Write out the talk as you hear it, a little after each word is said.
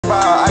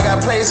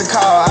plays a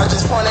call. I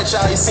just point at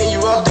y'all, he send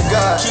you up the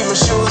gun. Keep my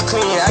shoes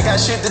clean, I got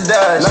shit to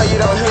dodge. No,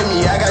 you don't hear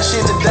me, I got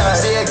shit to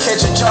dodge. Still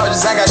catching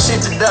charges, I got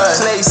shit to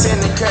dodge. Snakes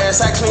in the grass,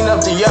 I clean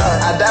up the yard.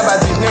 I die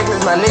by these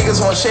niggas, my niggas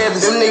want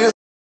Chevys. Them niggas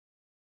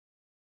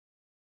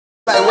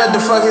like, what the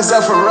fuck is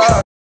up for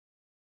rock?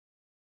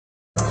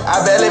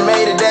 I barely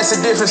made it, that's a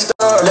different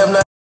story. Left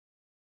nothing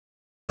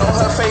on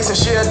her face and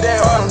she'll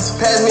damn arms.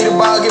 Pass me the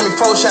ball, give me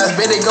 4 shots,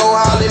 bet they go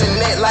all in the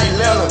net like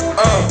Leonard.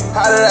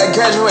 How did I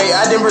graduate?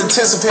 I didn't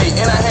participate,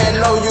 and I had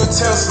no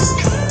utensils.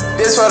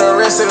 This for the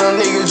rest of them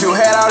niggas. You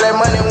had all that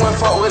money and went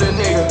fuck with a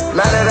nigga.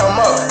 Now that I'm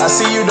up, I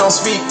see you don't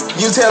speak.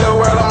 You tell the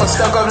world I'm a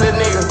stuck up little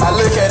nigga. I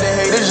look at the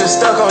haters just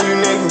stuck on you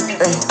niggas.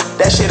 Hey,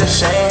 that shit a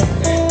shame.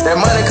 That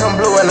money come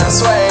blue and I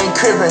swear I ain't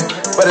crippin',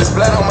 but it's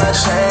blood on my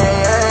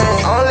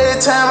chain. Only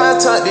time I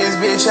tuck this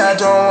bitch, I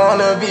don't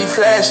wanna be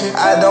flashy.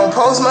 I don't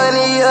post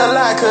money a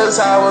lot cause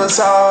I was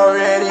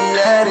already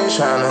at it.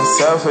 Tryna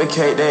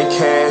suffocate that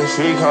cash,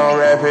 we gon'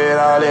 wrap it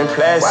all in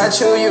plastic. Watch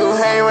who you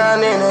hang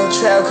around in the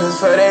trap, cause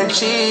for that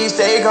cheese,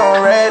 they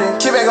gon' rat it.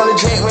 Get back on the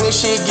jet when this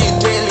shit get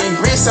deadly.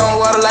 Wrist on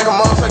water like a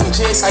motherfucking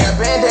jet ski. I got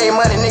Band-Aid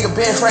money, nigga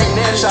been Frank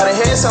Nelly. Shot her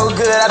head so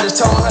good, I just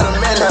told her to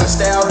manage. Tryna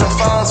stay off them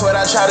phones, what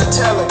I try to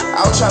tell her.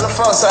 I was tryna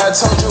fuck, so I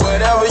told you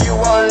whatever you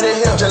wanted to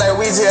hear. Just like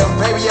Weezy,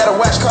 baby, you had to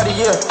watch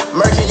Cartier.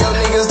 Murky, your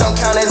niggas don't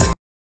count as a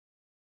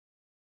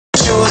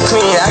shoes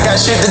clean, I got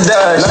shit to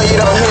dodge. No, you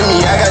don't hear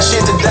me, I got shit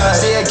to dodge.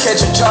 Still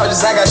catching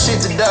charges, I got shit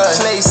to dodge.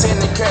 Snakes in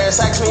the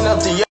grass, I clean up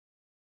the yard.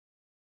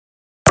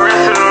 The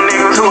rest of them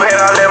niggas who had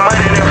all that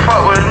money, they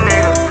fuck with a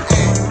nigga.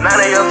 Now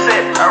they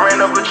upset, I ran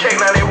up a check,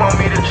 now they want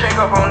me to check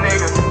up on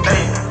niggas.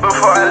 Hey,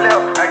 before I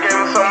left, I gave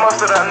them some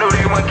mustard, I knew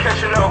they weren't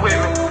catching up with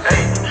me.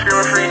 Hey,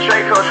 screaming free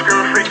Draco,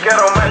 screaming free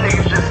ghetto, my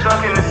niggas just stuck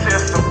in the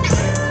system.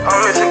 I'm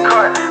missing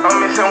Cart,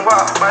 I'm missing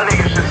Wop, my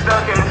niggas just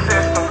stuck in the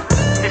system.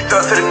 He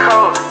stuck to the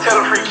code,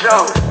 tell him free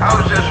Joe, I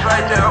was just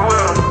right there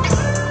with him.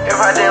 If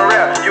I didn't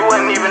rap, you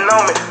wouldn't even know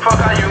me. Fuck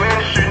all you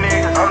industry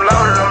niggas. I'm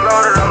loaded, I'm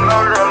loaded, I'm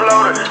loaded, I'm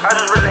loaded. I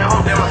just really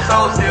hope that my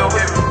soul still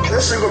with me. That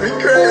shit gonna be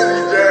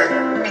crazy, Jack.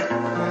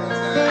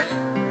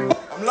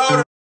 I'm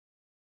loaded,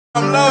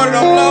 I'm loaded,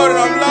 I'm loaded,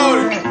 I'm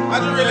loaded.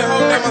 I just really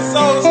hope that my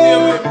soul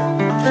still with me.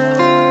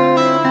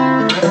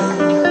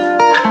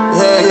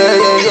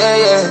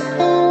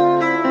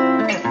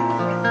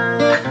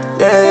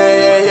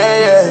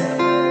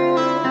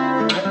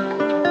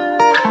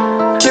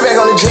 Get back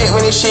on the jet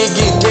when this shit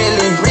get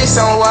deadly. Wrist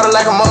on water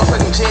like a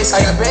motherfucking jet ski.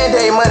 I got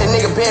Band-Aid money,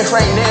 nigga been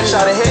Frank Nelly.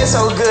 Shot her head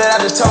so good,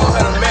 I just told her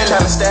to manage.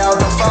 Tryna stay off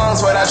them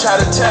phones, what I try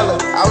to tell her.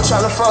 I was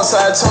tryna fuck,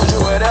 so I told you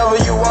whatever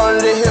you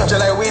wanted to hear.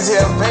 Just like Weezy,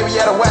 baby,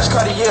 you had to watch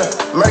Cartier.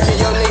 Murky,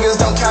 your niggas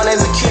don't count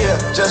as a kill.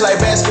 Just like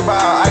basketball,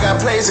 I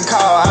got plays to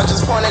call. I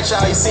just point at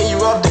y'all, he send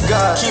you up the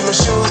gun. Keep my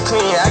shoes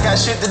clean, I got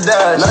shit to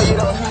dodge. No, you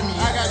don't hear me,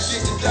 I got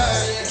shit to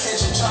dodge. Yeah,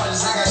 catching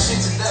charges, I got shit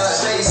to dodge.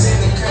 Snakes in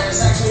the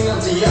grass, I clean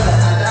up the yard.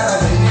 I die by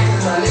the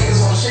niggas, my niggas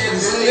want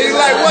Chevys. Niggas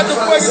like, what the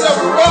fuck is up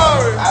with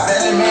Rory? I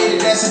barely made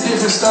it, that's a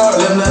different story.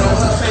 Left nothing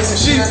on her face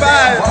and she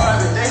fine.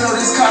 They know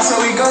this car,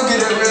 so we gon' get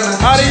it real.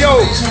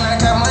 Adios. I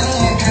got money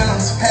in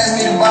dealers. Pass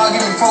me the ball,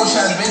 give me 4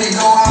 shots, bet they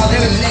go all in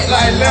the net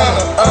like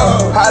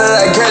Leonard. How did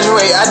I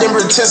graduate? I didn't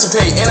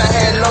participate, and I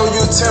had no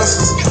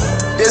utensils.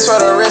 This for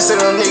the rest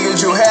of them niggas.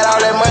 You had all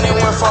that money and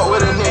went fuck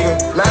with a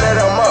nigga. Now that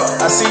I'm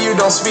up, I see you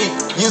don't speak.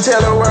 You tell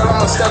the world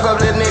I'm a stuck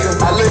up little nigga.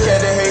 I look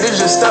at the haters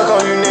just stuck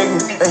on you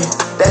niggas. Hey,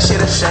 that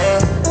shit a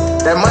shame.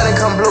 That money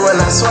come blue and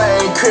I swear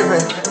I ain't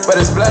crippin', but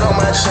it's blood on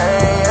my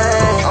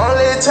chain.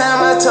 Only time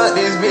I tuck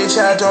this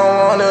bitch, I don't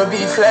wanna be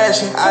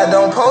flashy. I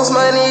don't post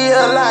money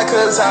a lot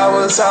cause I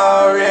was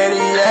already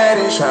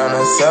at it.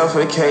 Tryna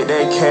suffocate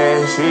that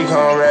cash, we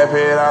gon' wrap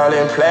it all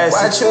in plastic.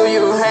 Watch who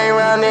you hang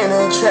around in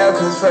the trap,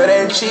 cause for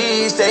that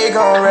cheese, they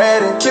gon'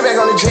 rat it. Get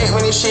back on the jet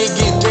when this shit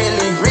get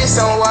deadly.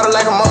 Wrist on water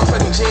like a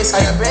motherfucking jet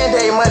ski. I got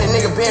Band-Aid money,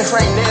 nigga been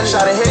Frank Nelly.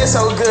 Shot her head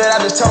so good, I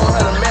just told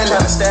her to manage.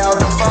 Tryna stay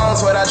off them phones,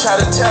 what I try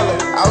to tell her.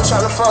 I was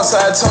tryna fuck, so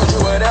I told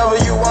you whatever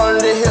you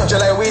wanted to hear. Just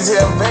like Weezy,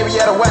 baby, you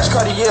had to watch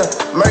Cartier.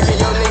 Murky,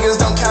 your niggas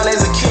don't count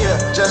as a kill.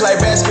 Just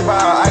like basketball,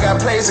 I got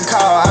plays to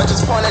call. I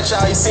just point at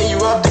y'all, he send you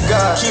up the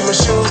gun. Keep my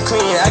shoes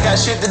clean, I got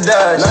shit to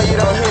dodge. No, you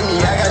don't hear me,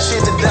 I got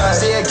shit to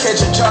dodge. Still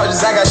catching charges,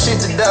 I got shit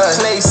to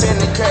dodge. Snakes in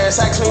the grass,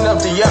 I clean up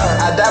the yard.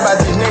 I die by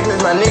these niggas,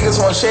 my niggas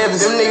want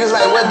Chevys. Them niggas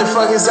like, what the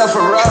fuck is up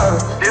for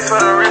rock? This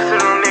for the rest of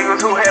them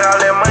niggas who had all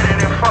that money,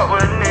 they fuck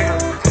with a nigga.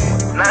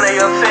 Now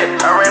they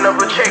upset, I ran up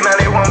a check, now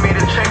they want me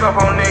to check up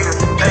on niggas.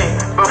 Hey,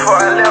 before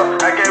I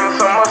left, I gave them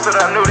some mustard,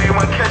 I knew they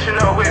weren't catching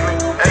up with me.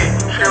 Hey,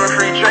 screaming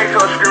free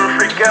Draco, screaming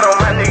free ghetto,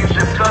 my niggas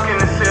just stuck in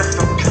the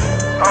system.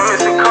 I'm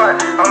missing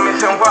Cart, I'm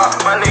missing Wop,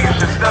 my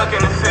niggas just stuck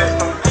in the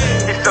system.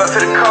 He stuck to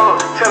the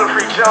code, tell him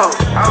free Joe,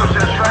 I was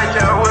just right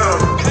there with him.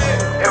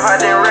 If I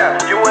didn't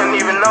rap, you wouldn't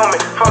even know me.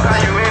 Fuck all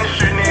you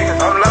industry niggas.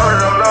 I'm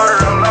loaded, I'm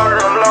loaded, I'm loaded,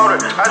 I'm loaded.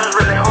 I just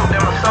really hope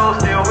that my soul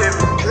still with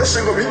me. This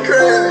shit gonna be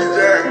crazy,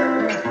 Jack.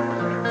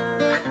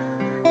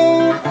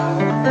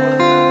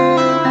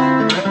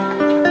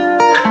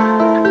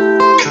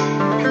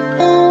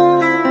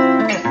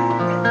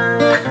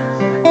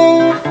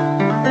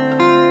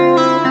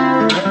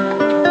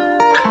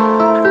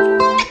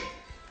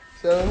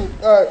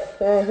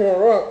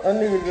 Alright, I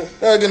need to just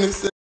stuck in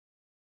the